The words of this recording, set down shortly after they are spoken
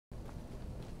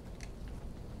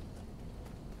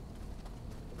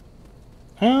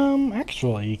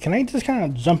Actually, can I just kind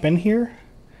of jump in here?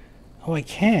 Oh, I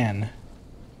can.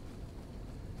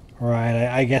 Right,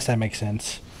 I guess that makes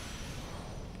sense.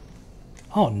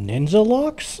 Oh, ninja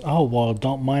locks? Oh, well,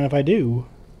 don't mind if I do.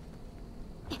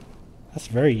 That's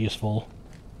very useful.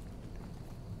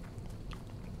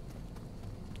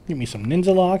 Give me some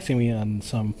ninja locks, give me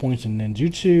some points in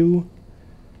ninjutsu.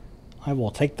 I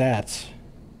will take that.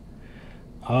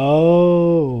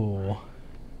 Oh.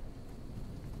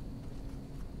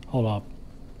 Hold up.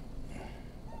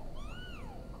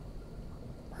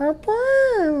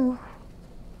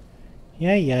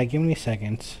 Yeah, give me a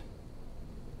second.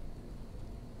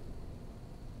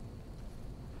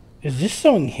 Is this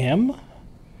showing him?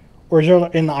 Or is there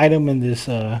an item in this,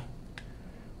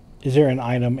 is there an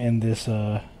item in this,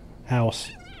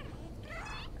 house?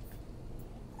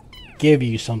 Give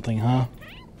you something, huh?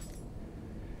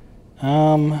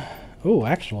 Oh,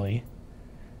 actually.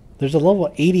 There's a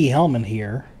level 80 helmet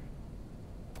here.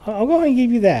 I'll go ahead and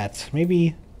give you that.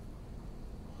 Maybe...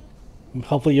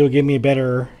 Hopefully you'll give me a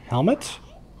better helmet?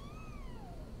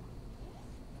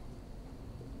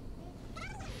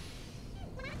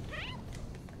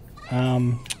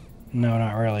 No,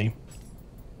 not really.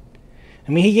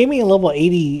 I mean, he gave me a level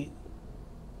 80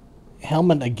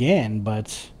 helmet again,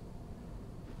 but...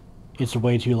 It's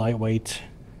way too lightweight.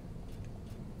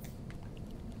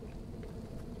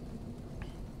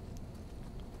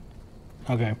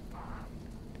 Okay.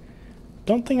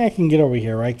 Don't think I can get over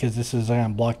here, right? Because this is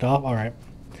blocked off. Alright.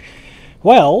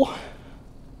 Well...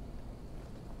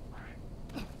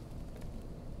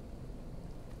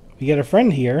 We get a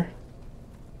friend here.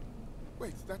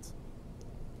 Wait, that's...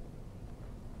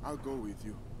 I'll go with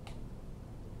you.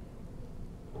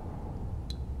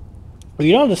 Well,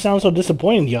 you don't have to sound so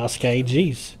disappointed, Yasuke.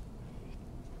 Jeez.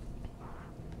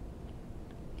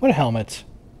 What a helmet.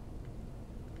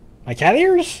 My cat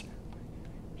ears?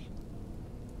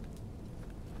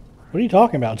 What are you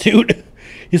talking about, dude?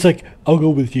 He's like, I'll go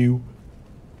with you.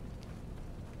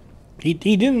 He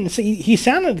didn't see, he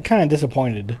sounded kind of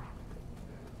disappointed.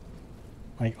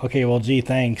 Like, okay, well, gee,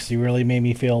 thanks. You really made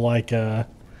me feel like I'm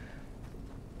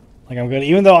good.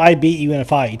 Even though I beat you in a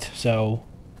fight, so...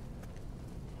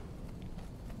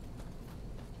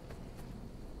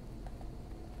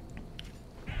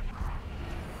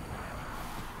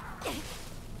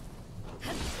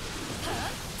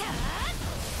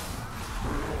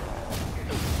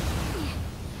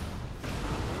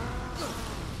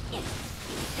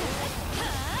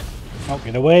 Oh,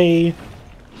 get away.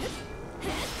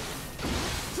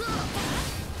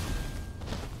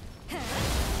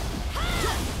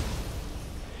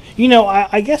 You know,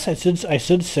 I guess I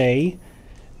should say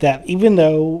that even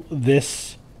though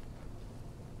this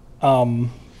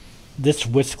this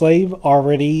Witchglaive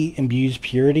already imbues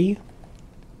purity.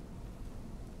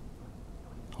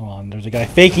 Hold on, there's a guy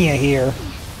faking it here.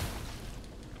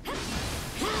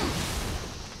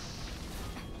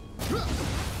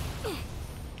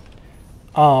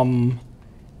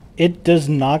 It does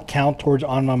not count towards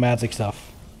Anma magic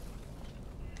stuff.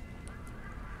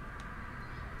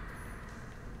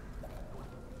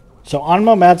 So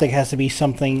Anma magic has to be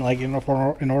something, like, in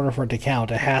order for it to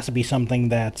count, it has to be something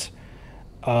that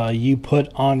you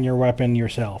put on your weapon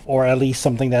yourself, or at least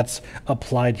something that's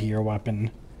applied to your weapon.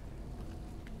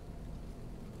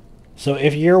 So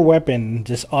if your weapon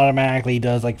just automatically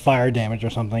does like fire damage or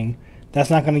something,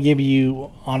 that's not going to give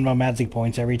you Anma magic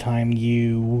points every time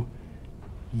you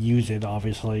use it,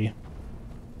 obviously.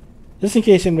 Just in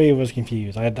case anybody was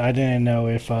confused. I didn't know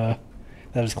if that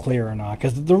was clear or not,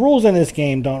 because the rules in this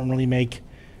game don't really make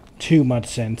too much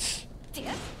sense.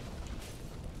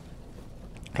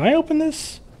 Can I open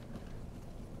this?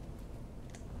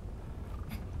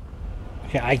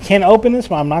 Okay, I can open this,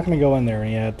 but I'm not going to go in there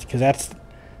yet, because that's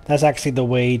actually the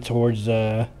way towards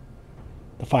the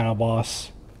final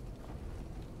boss.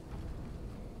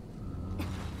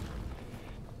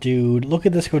 Dude, look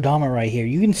at this Kodama right here.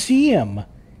 You can see him.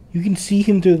 You can see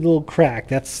him through the little crack.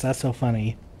 That's so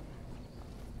funny.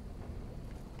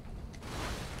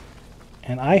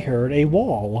 And I heard a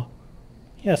wall.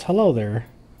 Yes, hello there.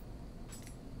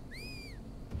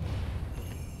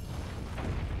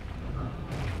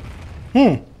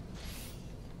 I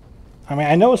mean,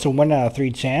 I know it's a 1 out of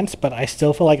 3 chance, but I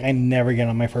still feel like I never get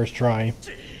on my first try.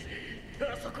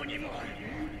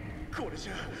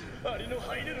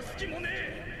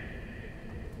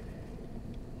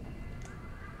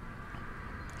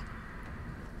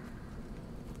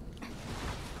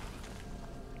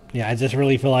 Yeah, I just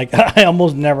really feel like I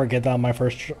almost never get that on my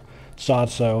first shot,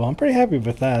 so I'm pretty happy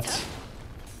with that.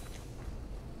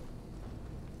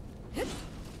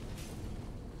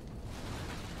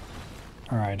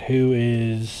 Alright, who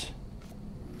is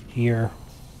here?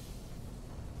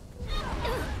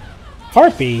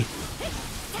 Harpy?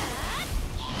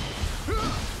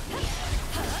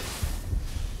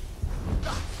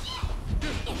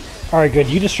 Alright, good.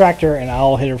 You distract her and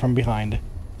I'll hit her from behind.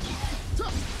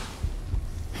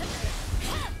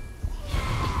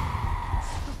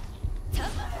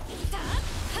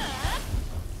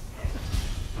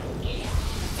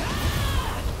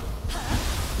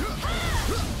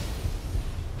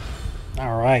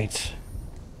 Alright.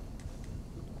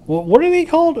 Well, what are they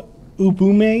called?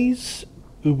 Ubumes?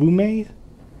 Ubume?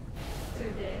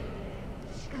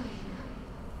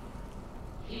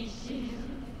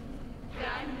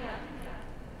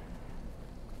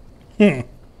 Hmm.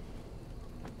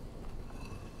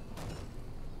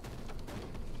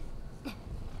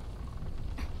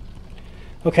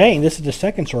 Okay, this is the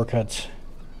second shortcut.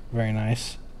 Very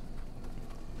nice.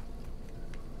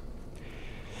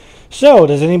 So,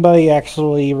 does anybody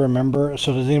actually remember?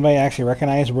 So, does anybody actually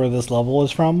recognize where this level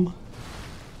is from?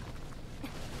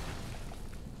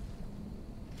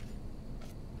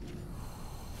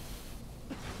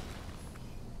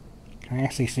 Can I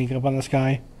actually sneak up on this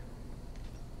guy?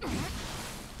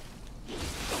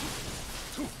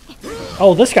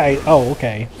 Oh, this guy. Oh,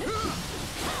 okay.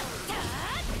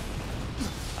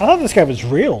 I thought this guy was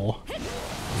real.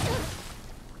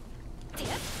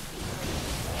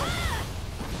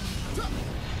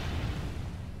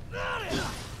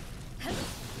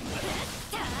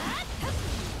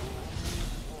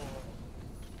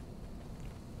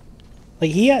 Like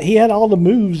he had all the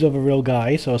moves of a real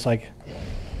guy, so it's like,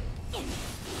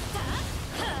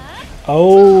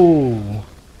 oh,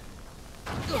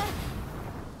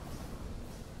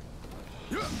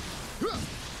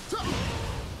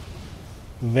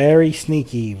 very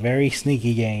sneaky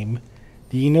game.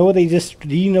 Do you know what they just?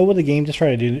 Do you know what the game just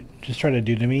tried to do? Just tried to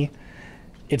do to me?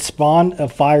 It spawned a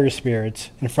fire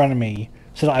spirit in front of me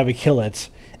so that I would kill it,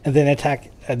 and then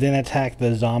attack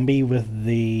the zombie with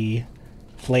the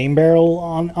flame barrel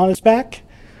on its back,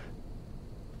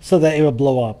 so that it would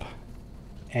blow up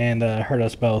and hurt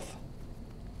us both.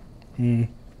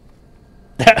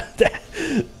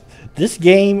 This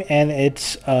game and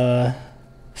its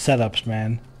setups,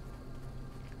 man.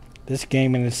 This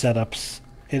game and its setups,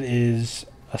 it is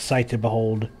a sight to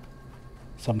behold.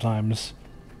 Sometimes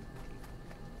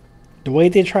the way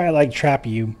they try to like trap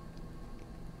you.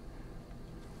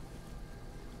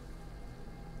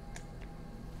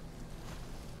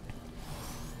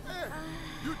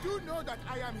 You do know that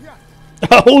I am here.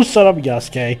 Oh, shut up,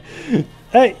 Yasuke.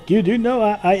 Hey, you do know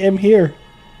I am here.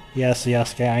 Yes,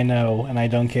 Yasuke, I know, and I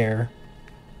don't care.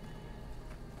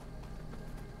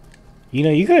 You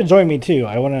know, you could have joined me too.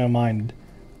 I wouldn't have minded.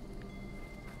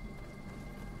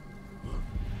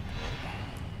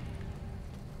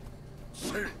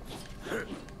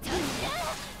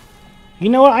 You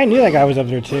know what? I knew that guy was up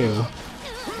there too.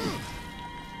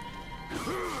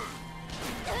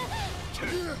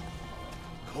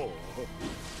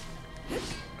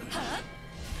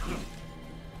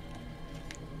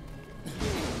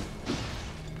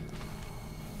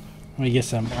 Let me get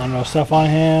some unreal stuff on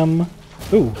him.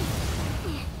 Ooh.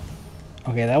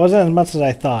 Okay, that wasn't as much as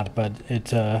I thought, but it,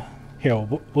 here,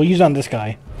 we'll use it on this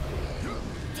guy.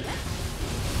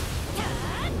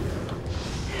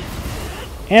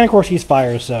 And of course he's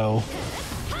fire, so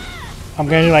I'm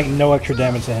gonna do like no extra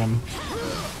damage to him.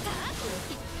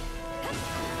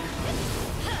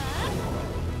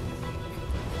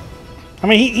 I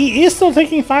mean, he is still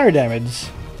taking fire damage.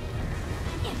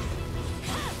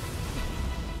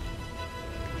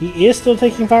 He is still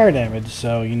taking fire damage,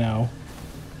 so, you know.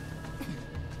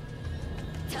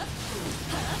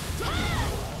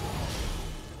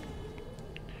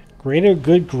 Greater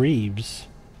Good Greaves.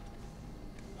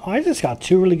 Oh, I just got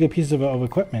two really good pieces of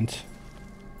equipment.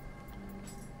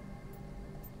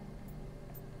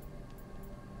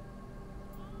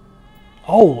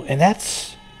 Oh, and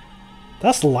that's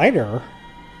lighter.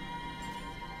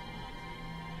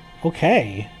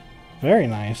 Okay. Very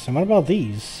nice. And what about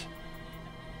these?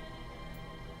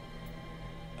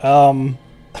 Well,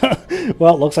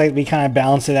 it looks like we kind of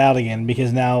balance it out again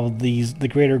because now the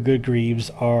Greater Good Greaves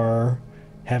are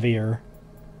heavier.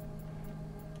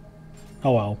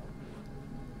 Oh well.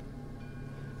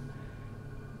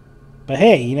 But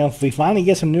hey, you know, if we finally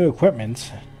get some new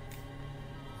equipment,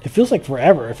 it feels like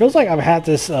forever. It feels like I've had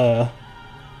this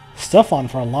stuff on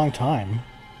for a long time.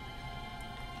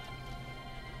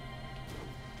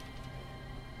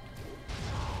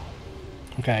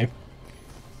 Okay.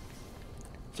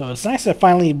 So it's nice to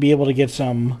finally be able to get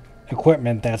some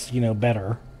equipment that's, you know,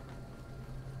 better.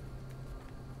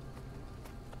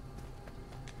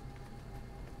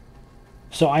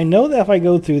 So I know that if I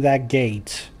go through that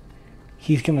gate,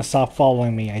 he's gonna stop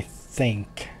following me, I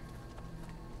think.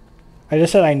 I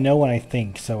just said I know what I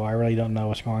think, so I really don't know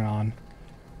what's going on.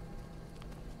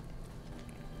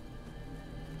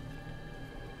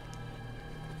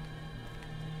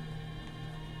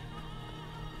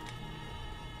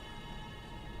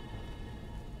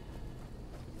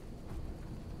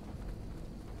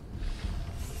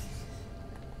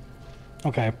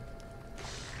 Okay.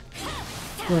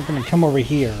 We're gonna come over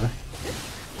here.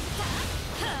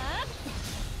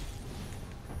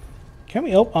 Can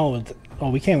we open? Oh,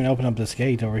 we can't even open up this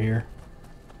gate over here.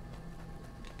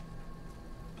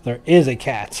 There is a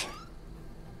cat.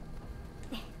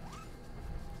 This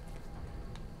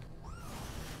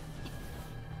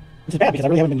is bad because I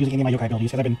really haven't been using any of my yokai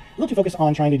abilities because I've been a little too focused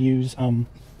on trying to use my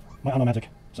Unknown Magic.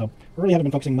 So I really haven't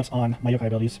been focusing much on my yokai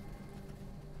abilities.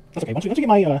 That's okay. Once we get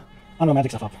my Unknown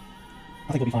Magic stuff up,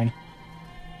 I think we'll be fine.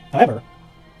 However,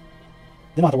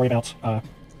 then I'll have to worry about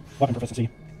weapon proficiency.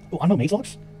 Oh, Unknown Maze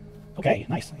Locks? Okay,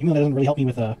 nice. Even though that doesn't really help me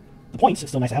with the points,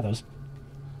 it's still nice to have those.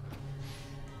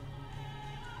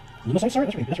 Lumicide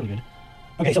Start? That's really good.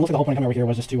 Okay, so it looks like the whole point of coming over here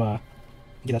was just to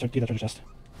get that treasure chest.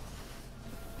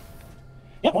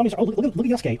 Yeah, well, oh, look at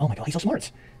Yasuke. Oh my god, he's so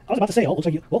smart. I was about to say, oh, looks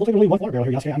like there's only one water barrel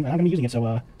here, Yasuke. I'm not going to be using it,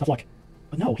 so tough luck.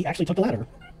 But no, he actually took the ladder.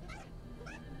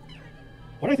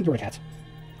 Why do I think you're a cat?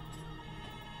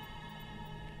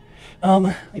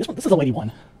 This is a lady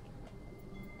one.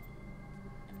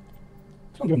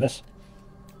 So I'm doing this.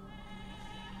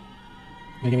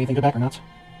 Gonna give me anything good back or not?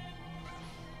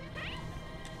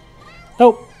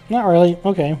 Nope, not really.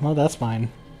 Okay, well that's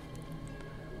fine.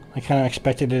 I kind of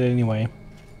expected it anyway.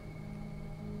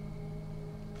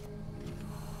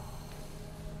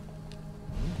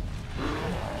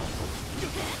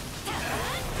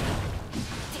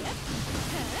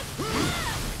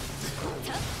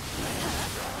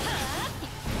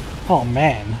 Oh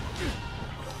man.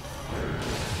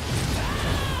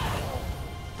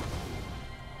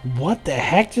 What the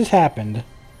heck just happened?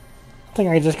 I think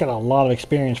I just got a lot of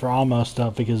experience for almost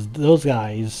stuff because those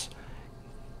guys...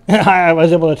 I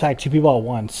was able to attack two people at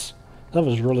once. That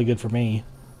was really good for me.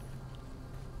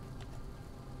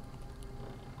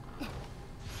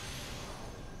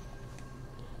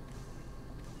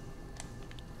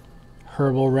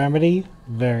 Herbal remedy.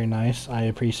 Very nice. I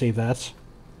appreciate that.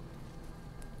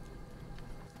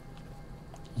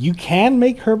 You can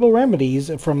make herbal remedies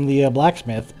from the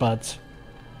blacksmith, but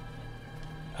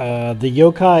the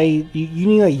yokai, you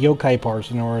need like yokai parts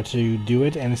in order to do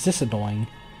it, and it's just annoying.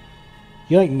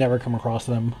 You like never come across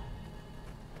them.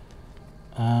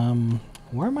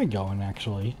 Where am I going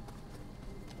actually?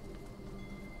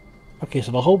 Okay,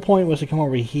 so the whole point was to come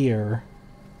over here.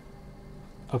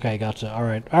 Okay, gotcha. All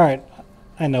right.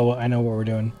 I know what we're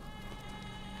doing.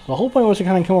 So the whole point was to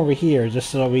kind of come over here just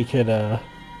so we could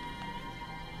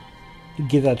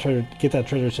get that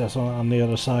treasure chest on the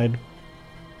other side.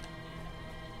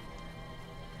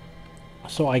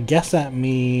 So I guess that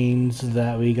means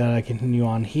that we gotta continue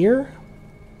on here.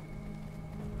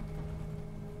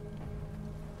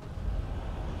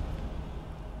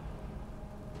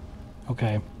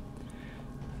 Okay.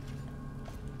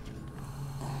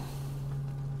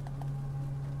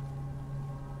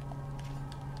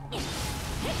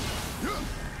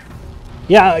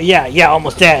 Yeah,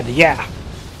 almost dead, yeah.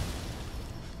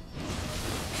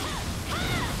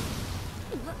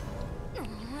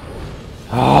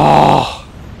 Oh,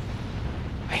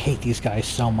 I hate these guys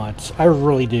so much. I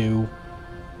really do.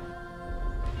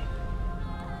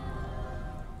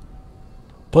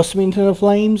 Push me into the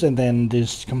flames and then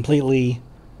just completely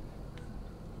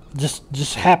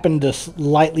just happened to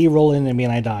slightly roll into me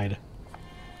and I died.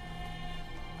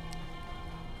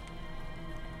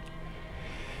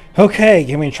 Okay,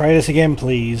 can we try this again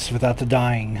please without the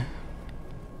dying?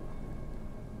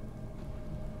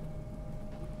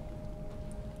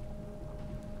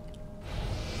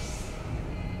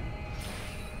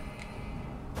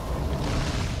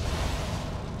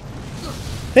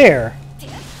 There!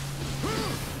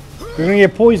 You're gonna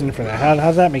get poisoned for that.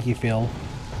 How's that make you feel?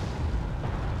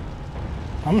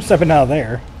 I'm stepping out of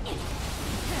there.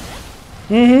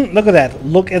 Look at that.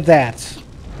 Look at that.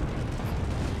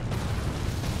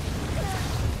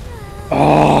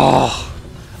 Oh!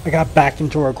 I got backed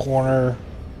into a corner.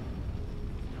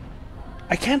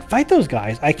 I can't fight those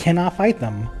guys. I cannot fight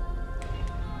them.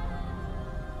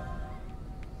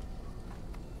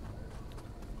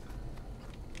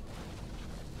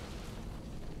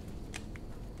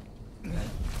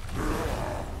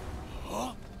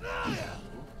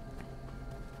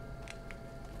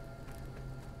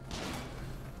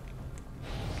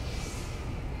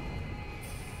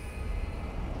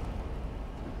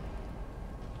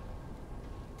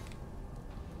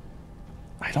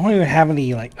 I don't even have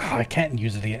any, like, oh, I can't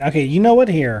use it again. Okay, you know what?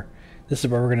 Here. This is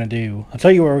what we're gonna do. I'll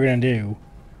tell you what we're gonna do.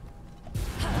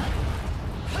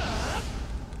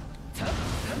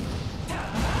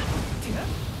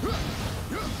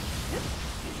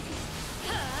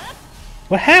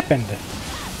 What happened?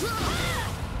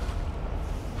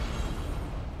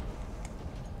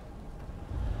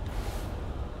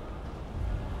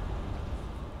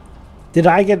 Did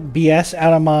I get BS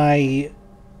out of my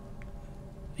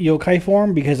yokai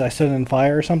form because I stood in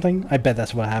fire or something? I bet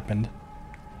that's what happened.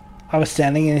 I was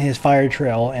standing in his fire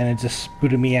trail and it just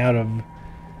booted me out of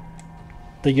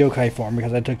the yokai form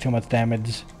because I took too much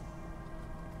damage.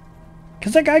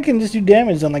 Because that guy can just do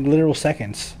damage in like literal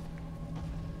seconds.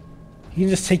 He can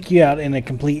just take you out in a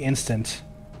complete instant.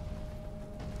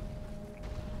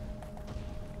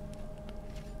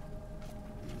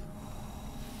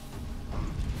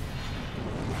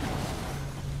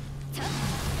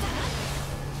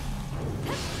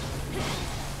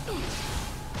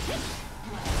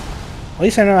 At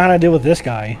least I know how to deal with this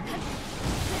guy.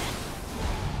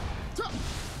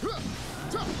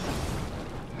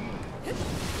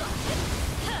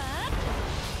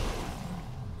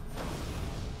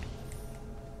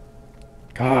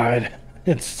 God,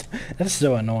 that's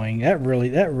so annoying. That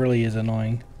really is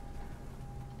annoying.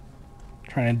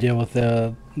 Trying to deal with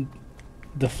the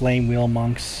flame wheel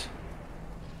monks.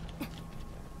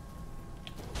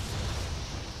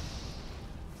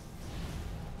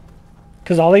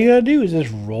 Because all they gotta do is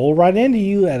just roll right into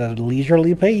you at a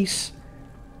leisurely pace.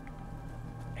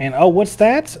 And oh, what's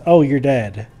that? Oh, you're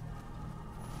dead.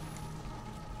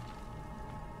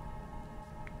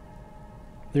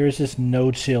 There is just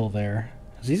no chill there.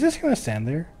 Is he just gonna stand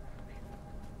there?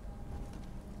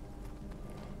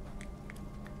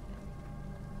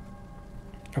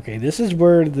 Okay, this is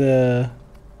where the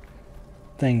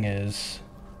thing is.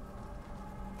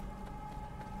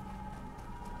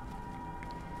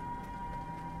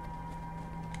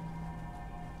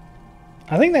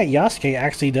 I think that Yasuke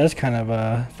actually does kind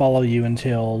of follow you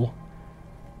until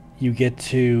you get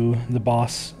to the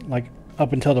boss, like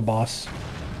up until the boss.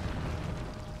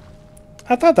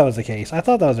 I thought that was the case. I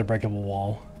thought that was a breakable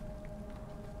wall.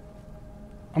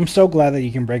 I'm so glad that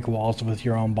you can break walls with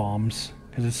your own bombs,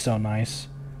 because it's so nice.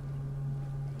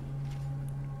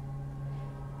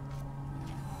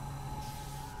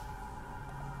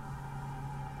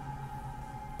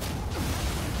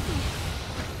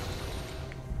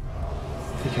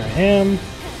 Take care of him.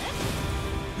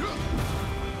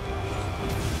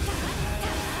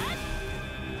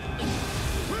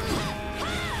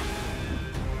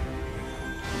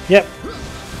 Yep.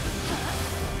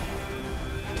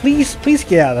 Please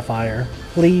get out of the fire.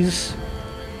 Please.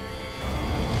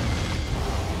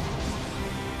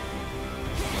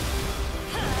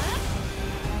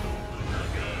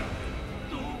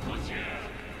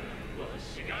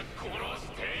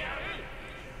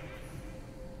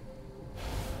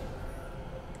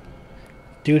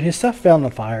 Dude, his stuff fell in the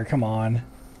fire. Come on.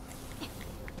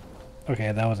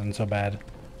 Okay, that wasn't so bad.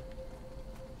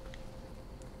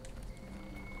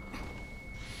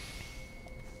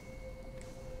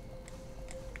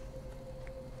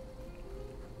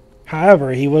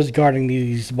 However, he was guarding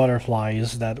these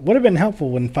butterflies that would have been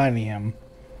helpful when finding him.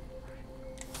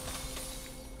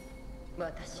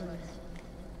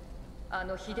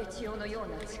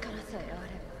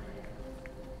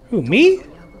 Who, me?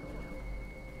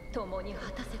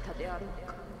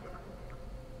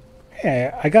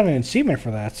 Hey, I got an achievement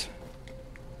for that.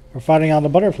 For fighting all the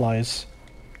butterflies.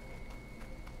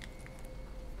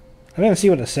 I didn't see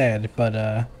what it said,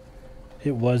 but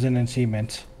it was an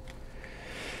achievement.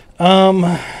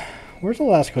 Where's the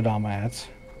last Kodama at?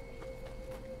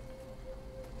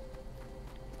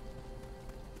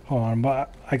 Hold on,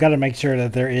 but I gotta make sure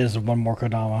that there is one more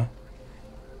Kodama.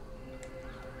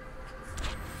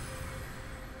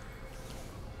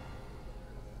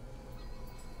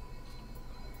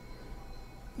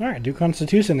 Alright, do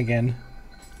Constitution again.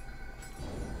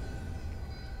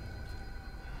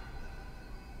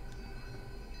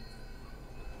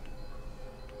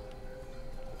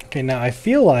 Okay, now I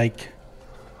feel like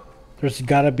there's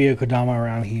got to be a Kodama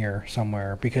around here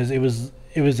somewhere because it was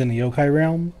in the yokai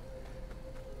realm.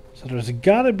 So there's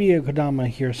got to be a Kodama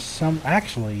here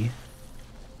actually.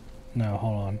 No,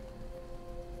 hold on.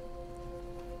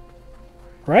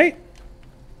 Right?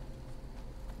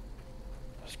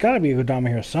 There's got to be a Kodama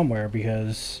here somewhere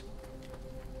because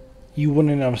you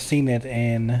wouldn't have seen it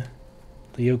in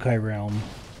the yokai realm.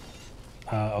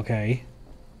 Okay.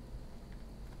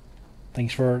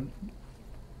 Thanks for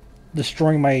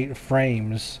destroying my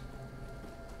frames.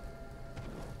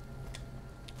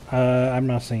 I'm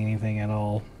not seeing anything at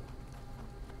all.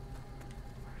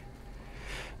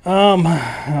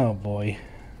 Oh boy.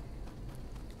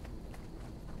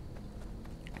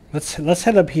 Let's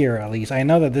head up here at least. I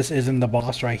know that this isn't the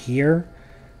boss right here.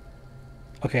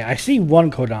 Okay, I see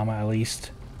one Kodama at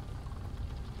least.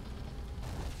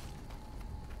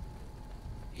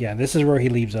 Yeah, this is where he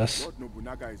leaves us. Lord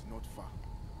Nobunaga is not far.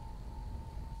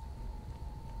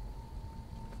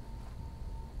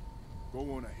 Go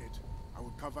on ahead. I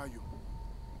will cover you.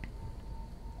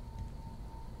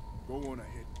 Go on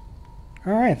ahead.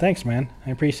 Alright, thanks man.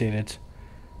 I appreciate it.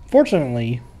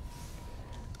 Fortunately,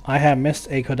 I have missed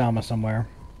a Kodama somewhere.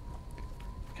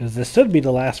 Because this should be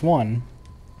the last one.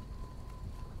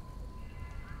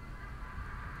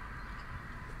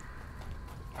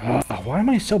 Why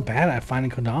am I so bad at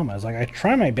finding Kodamas? Like, I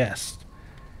try my best.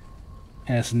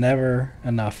 And it's never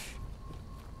enough.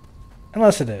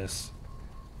 Unless it is.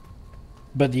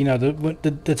 But, you know,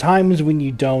 the times when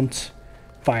you don't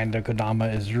find a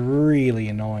Kodama is really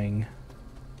annoying.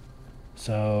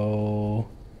 So,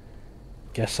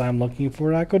 guess I'm looking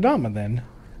for that Kodama then.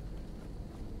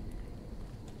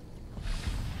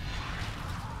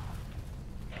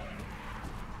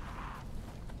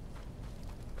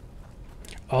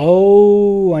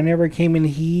 Oh, I never came in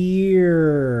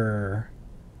here.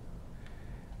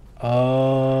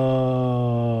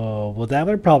 Oh, well that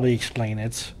would probably explain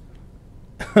it.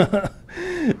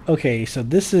 Okay, so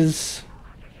this is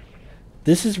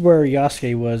where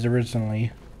Yasuke was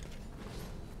originally.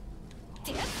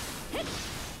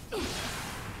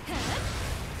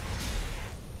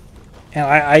 And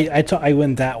I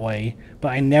went that way, but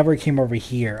I never came over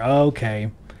here.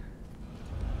 Okay.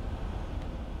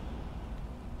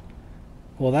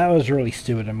 Well, that was really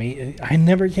stupid of me. I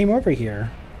never came over here.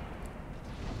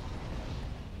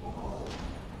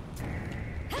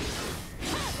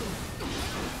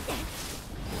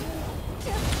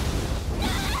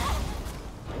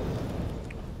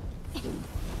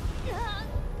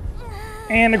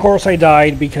 And of course I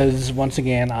died because, once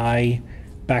again, I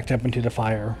backed up into the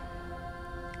fire.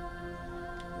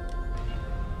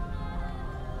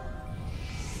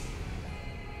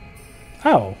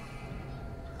 Oh.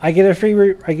 I get a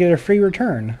free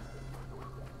return.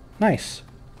 Nice.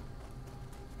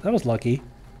 That was lucky.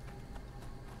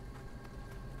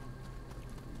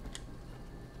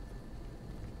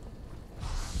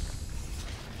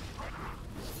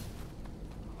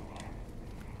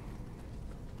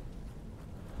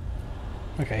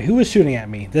 Okay, who was shooting at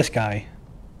me? This guy.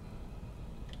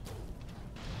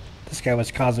 This guy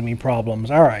was causing me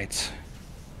problems. All right.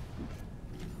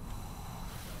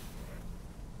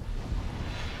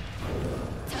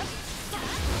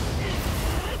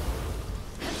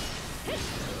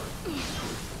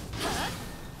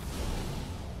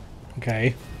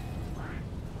 Okay.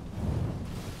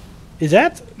 Is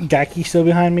that Gaki still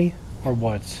behind me? Or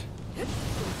what?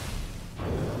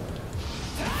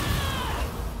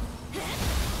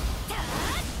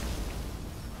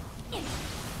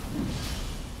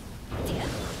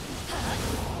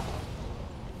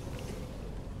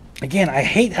 Again, I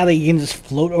hate how they can just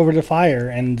float over the fire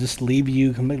and just leave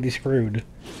you completely screwed.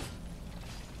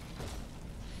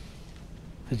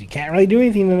 Because you can't really do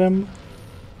anything to them.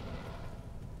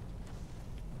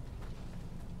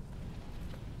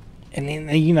 And then,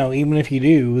 you know, even if you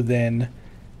do, then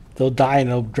they'll die and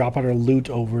they'll drop out their loot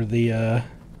over the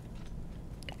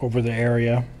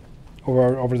area,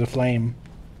 or over the flame.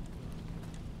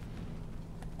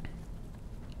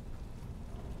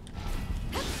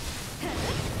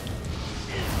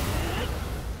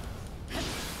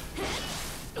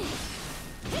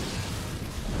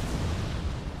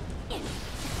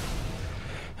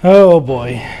 Oh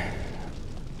boy.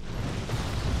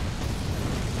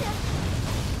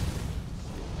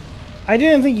 I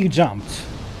didn't think you jumped.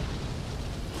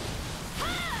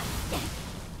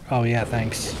 Oh yeah,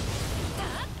 thanks.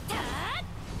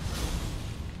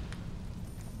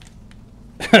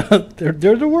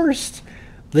 They're the worst.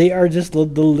 They are just the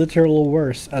literal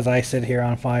worst as I sit here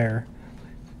on fire.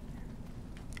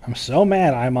 I'm so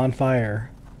mad I'm on fire.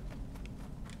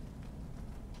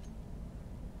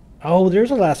 Oh, there's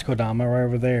a last Kodama right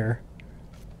over there.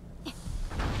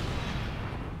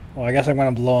 Well, I guess I'm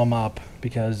gonna blow him up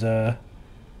because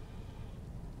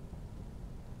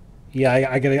yeah,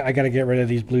 I gotta get rid of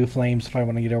these blue flames if I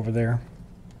want to get over there.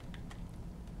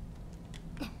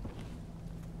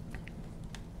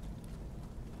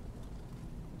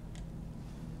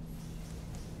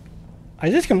 I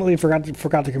just completely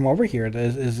forgot to come over here.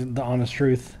 Is the honest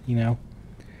truth, you know.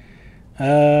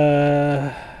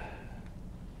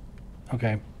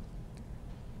 Okay.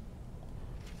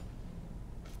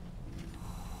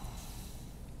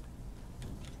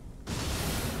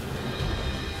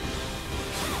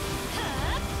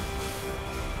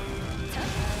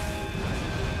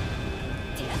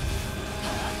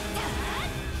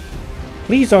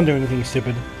 Please don't do anything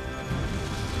stupid.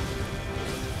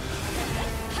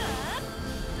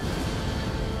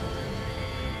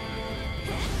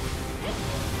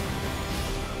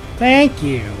 Thank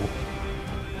you.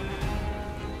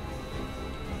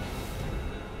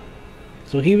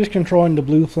 So he was controlling the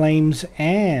blue flames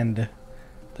and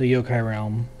the yokai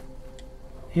realm.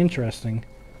 Interesting.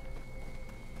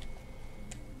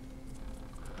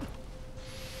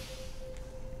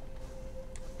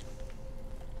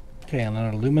 Okay,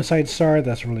 another Lumicide star.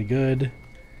 That's really good.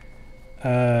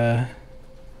 Okay,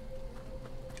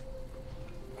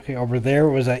 over there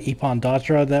was that Epon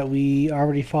Datra that we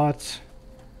already fought.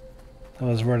 That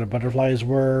was where the butterflies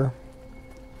were.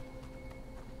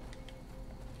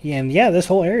 Yeah, and yeah, this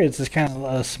whole area is just kind of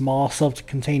a small,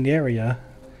 self-contained area.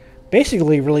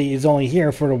 Basically, really, is only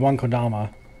here for the one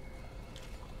Kodama.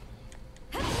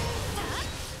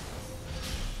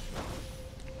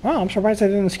 Wow, I'm surprised I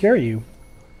didn't scare you.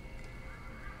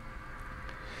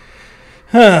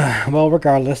 Well,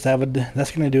 regardless,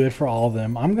 that's gonna do it for all of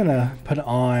them. I'm gonna put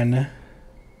on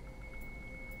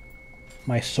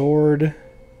my sword.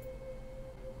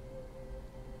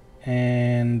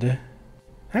 And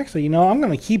actually, you know, I'm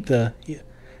going to keep the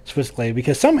Swissglaive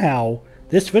because somehow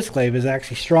this Swissglaive is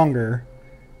actually stronger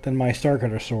than my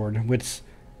Starcutter sword, which,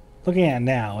 looking at it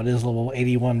now, it is level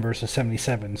 81 versus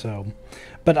 77, so.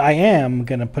 But I am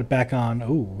going to put back on,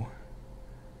 ooh,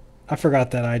 I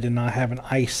forgot that I did not have an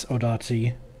Ice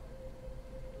Odatsu.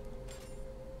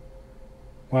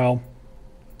 Well,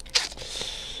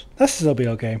 this will be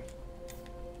okay.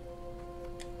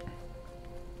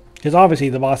 Because obviously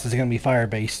the boss is going to be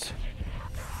fire-based.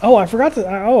 Oh, I forgot to...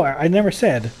 Oh, I never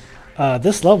said.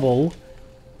 This level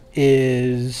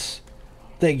is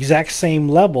the exact same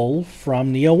level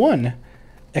from Nioh 1.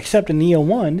 Except in Nioh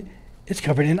 1, it's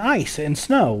covered in ice and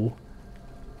snow.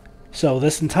 So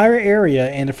this entire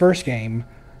area in the first game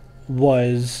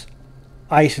was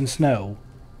ice and snow.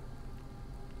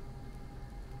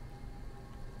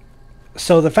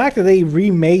 So the fact that they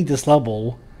remade this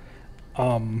level...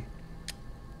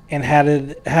 and had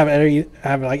it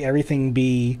have like everything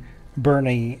be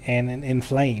burning and in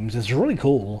flames. It's really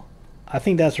cool. I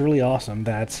think that's really awesome.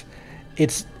 That's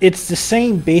it's the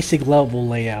same basic level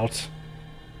layout.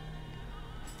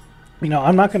 You know,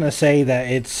 I'm not gonna say that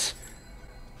it's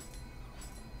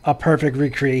a perfect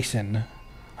recreation.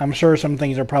 I'm sure some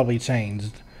things are probably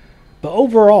changed, but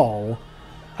overall,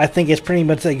 I think it's pretty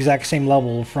much the exact same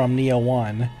level from Nioh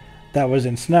 1 that was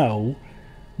in snow,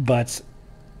 but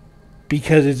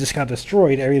because it just got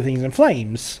destroyed, everything's in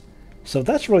flames. So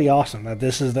that's really awesome that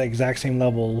this is the exact same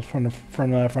level from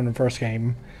the first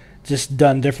game, just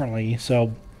done differently.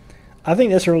 So I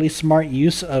think that's a really smart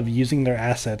use of using their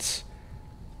assets.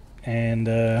 And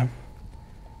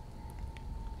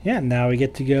yeah, now we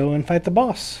get to go and fight the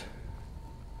boss.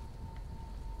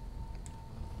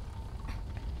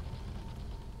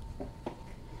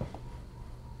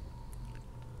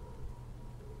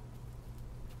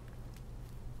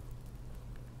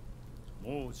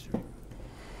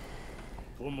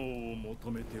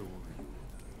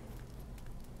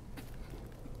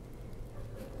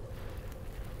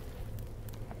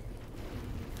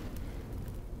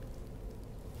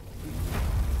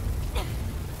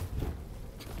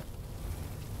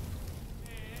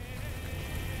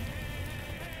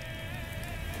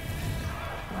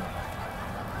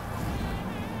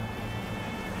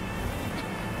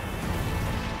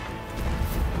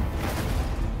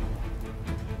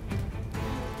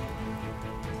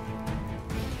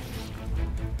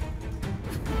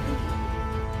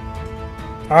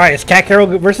 Alright, it's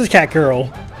Catgirl versus Catgirl.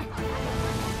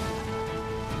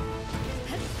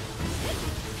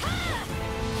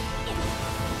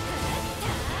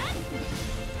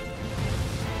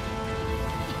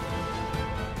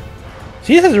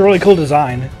 See, this is a really cool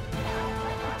design.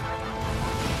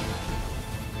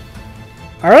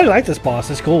 I really like this boss,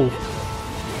 it's cool.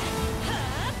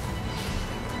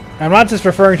 I'm not just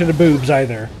referring to the boobs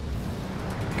either.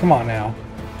 Come on now.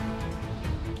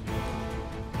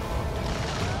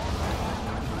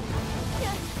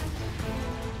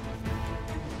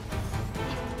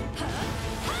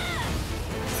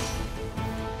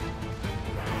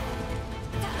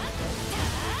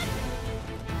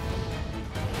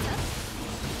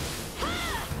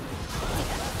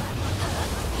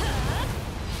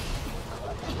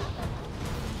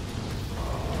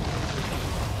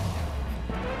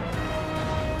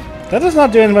 That does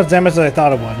not do as much damage as I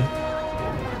thought it would.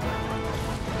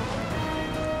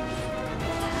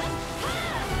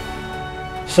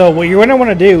 So what you're gonna want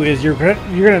to do is you're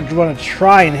gonna want to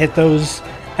try and hit those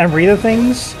Amrita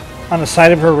things on the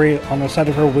side of her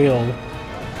wheel.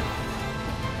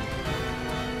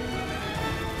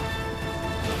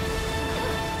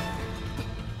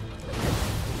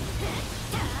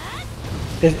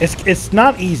 It's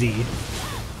not easy.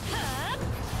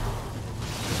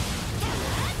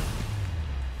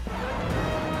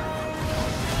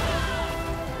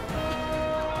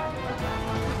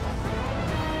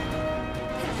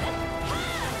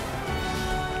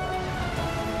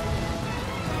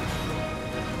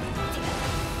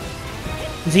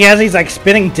 He has these like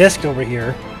spinning discs over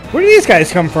here. Where do these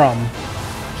guys come from?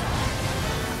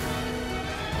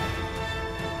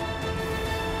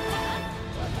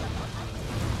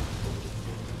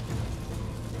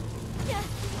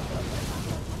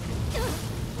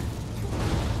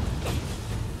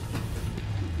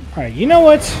 Alright, you know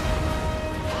what?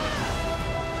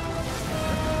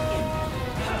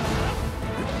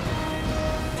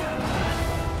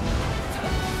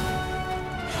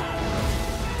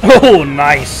 Oh,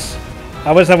 nice!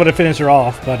 I was able to finish her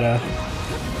off, but oh,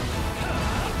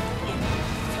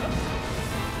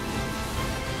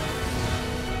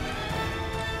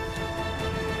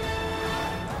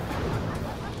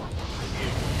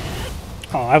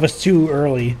 I was too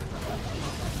early.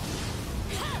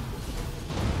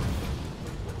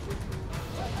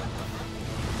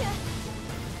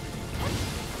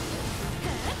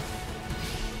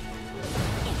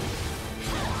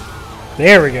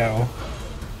 There we go.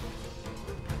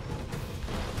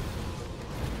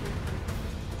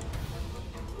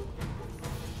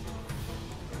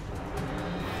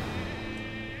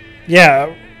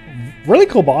 Yeah, really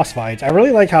cool boss fights. I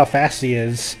really like how fast he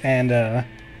is, and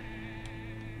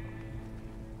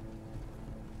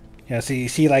yeah,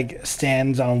 see like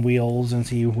stands on wheels and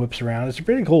see whips around. It's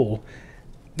pretty cool.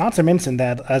 Not to mention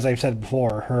that, as I've said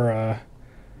before,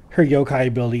 her yokai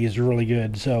ability is really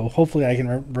good. So hopefully I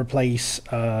can replace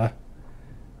the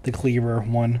cleaver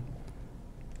one.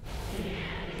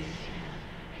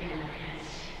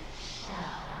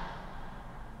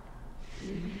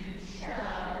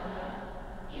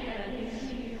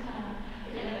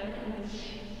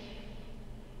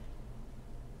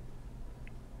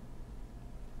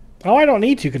 Oh, I don't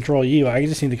need to control you. I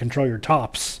just need to control your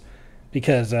tops,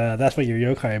 because that's what your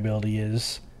yokai ability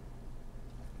is.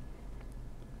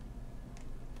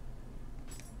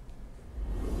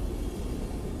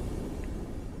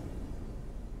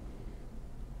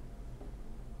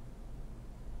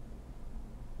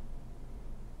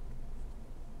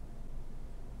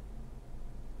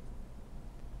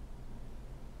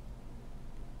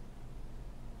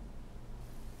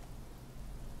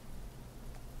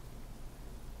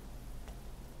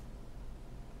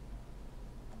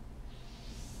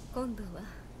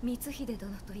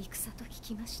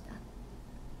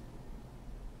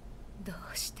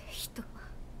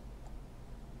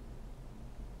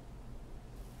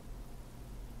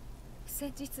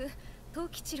先日、藤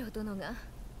吉郎殿が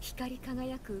光り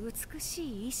輝く美し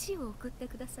い石を送って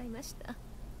くださいました。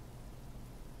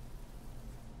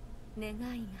願いが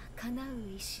叶う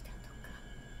石だとか。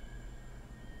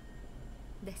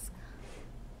ですが、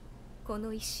こ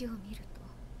の石を見ると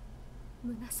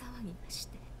胸騒ぎがし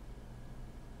て、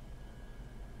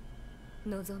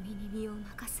望みに身を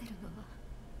任せるのは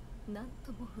何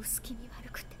とも薄気味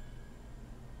悪くて。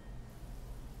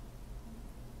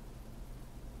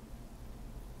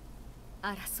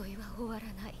争いは終わら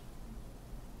ない。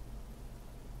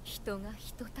人が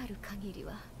人たる限り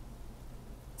は、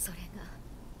それが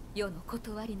世の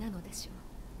断りなのでしょ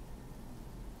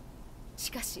う。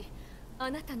しかし、あ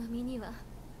なたの身には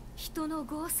人の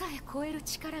業さえ超える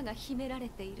力が秘められ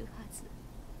ているはず。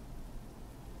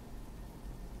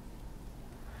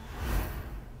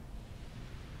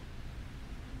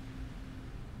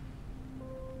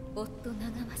夫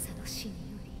長政の死に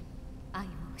より愛を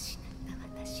失った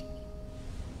私に、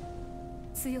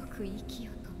強く生き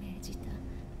よと命じた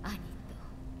兄と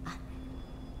姉、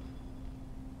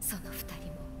その二人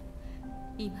も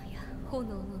今や炎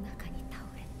の中に倒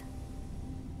れ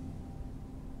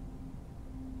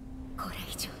た。これ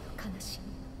以上の悲し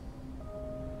み、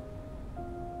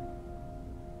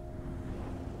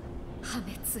破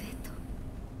滅へと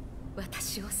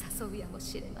私を誘うやも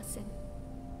しれません。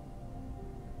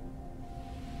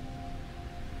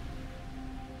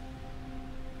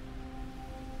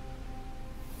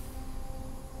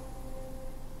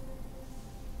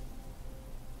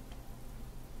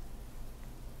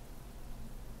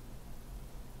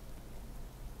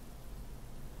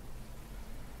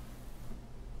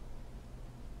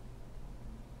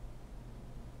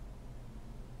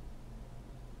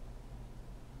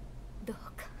どう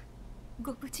か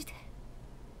ご無事で。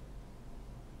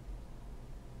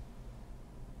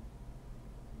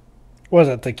Was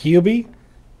it the QB?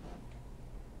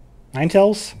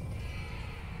 Ninetales?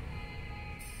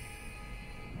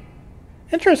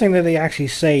 Interesting that they actually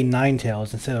say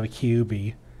Ninetales instead of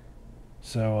Kyuubi.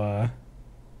 So,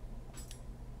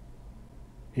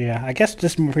 yeah, I guess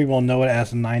just more people know it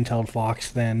as a nine-tailed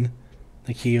fox than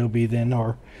the Kyuubi then,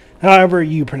 or however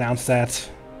you pronounce that,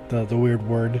 the weird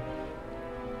word.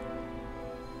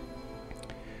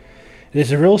 It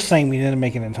is a real shame we didn't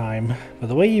make it in time, but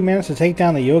the way you managed to take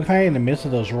down the yokai in the midst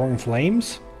of those roaring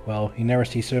flames, well, you never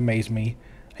cease to amaze me.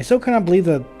 I still cannot believe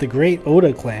that the great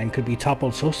Oda clan could be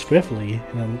toppled so swiftly,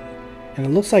 and it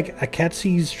looks like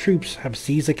Akatsuki's troops have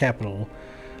seized the capital.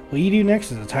 What you do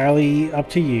next is entirely up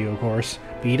to you, of course,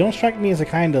 but you don't strike me as the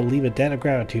kind to leave a debt of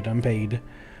gratitude unpaid.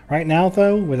 Right now,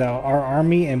 though, without our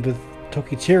army and with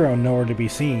Tokichiro nowhere to be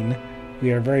seen,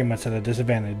 we are very much at a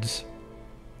disadvantage.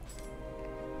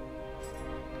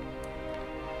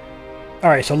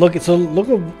 Alright, so look at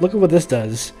what this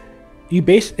does.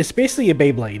 It's basically a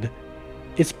Beyblade.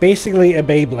 It's basically a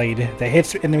Beyblade that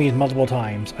hits enemies multiple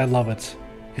times. I love it.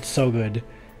 It's so good.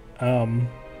 That's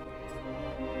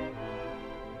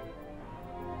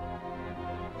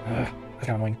kind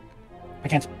of annoying. I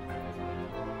can't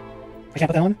put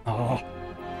that on? Oh.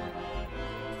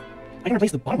 I can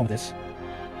replace the bottom of this.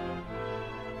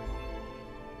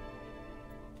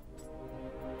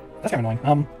 That's kind of annoying.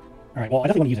 Alright, well, I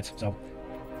definitely want to use it, so...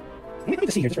 Let me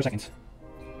just see here, just for a second.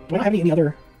 Do I not have any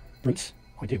other brutes?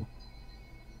 Oh, I do.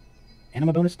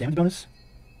 Anima bonus? Damage bonus?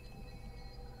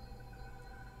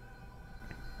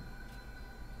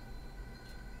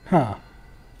 Huh.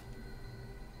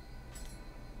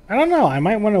 I don't know, I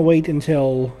might want to wait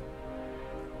until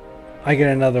I get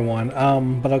another one.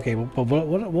 But okay, but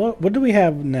what do we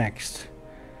have next?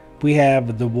 We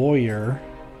have the Warrior,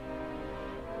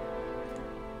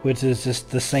 which is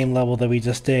just the same level that we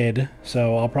just did,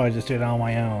 so I'll probably just do it on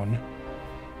my own.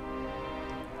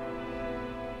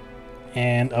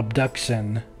 And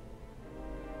Abduction.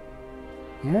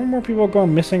 More and more people are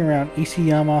going missing around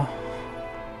Isayama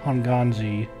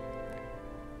Honganji.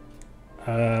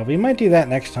 We might do that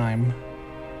next time.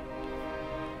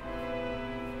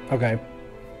 Okay.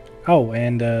 Oh,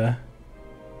 and the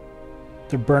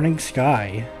Burning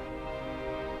Sky.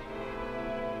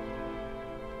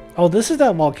 Oh, this is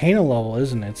that volcano level,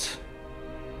 isn't it?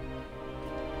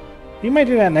 We might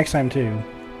do that next time too.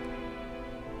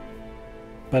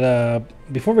 But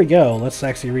before we go, let's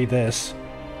actually read this.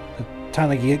 The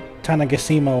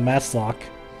Tanagasimo Matchlock.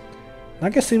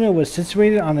 Nagasima was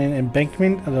situated on an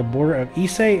embankment at the border of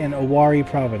Ise and Owari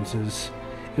provinces.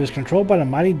 It was controlled by the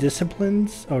mighty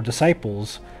disciplines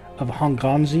disciples of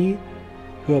Honganji,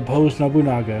 who opposed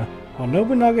Nobunaga. While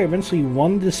Nobunaga eventually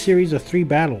won this series of 3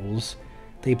 battles,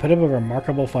 they put up a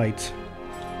remarkable fight.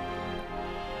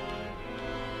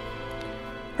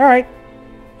 Alright.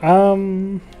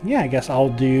 Yeah, I guess I'll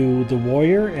do the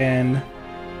Warrior, and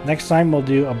next time we'll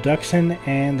do Abduction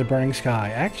and the Burning Sky.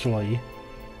 Actually,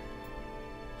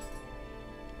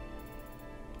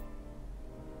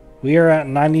 we are at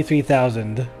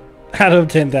 93,000 out of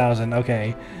 10,000.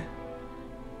 Okay.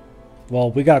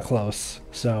 Well, we got close,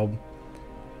 so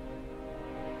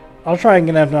I'll try and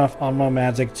get enough on my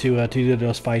magic to do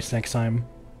those fights next time.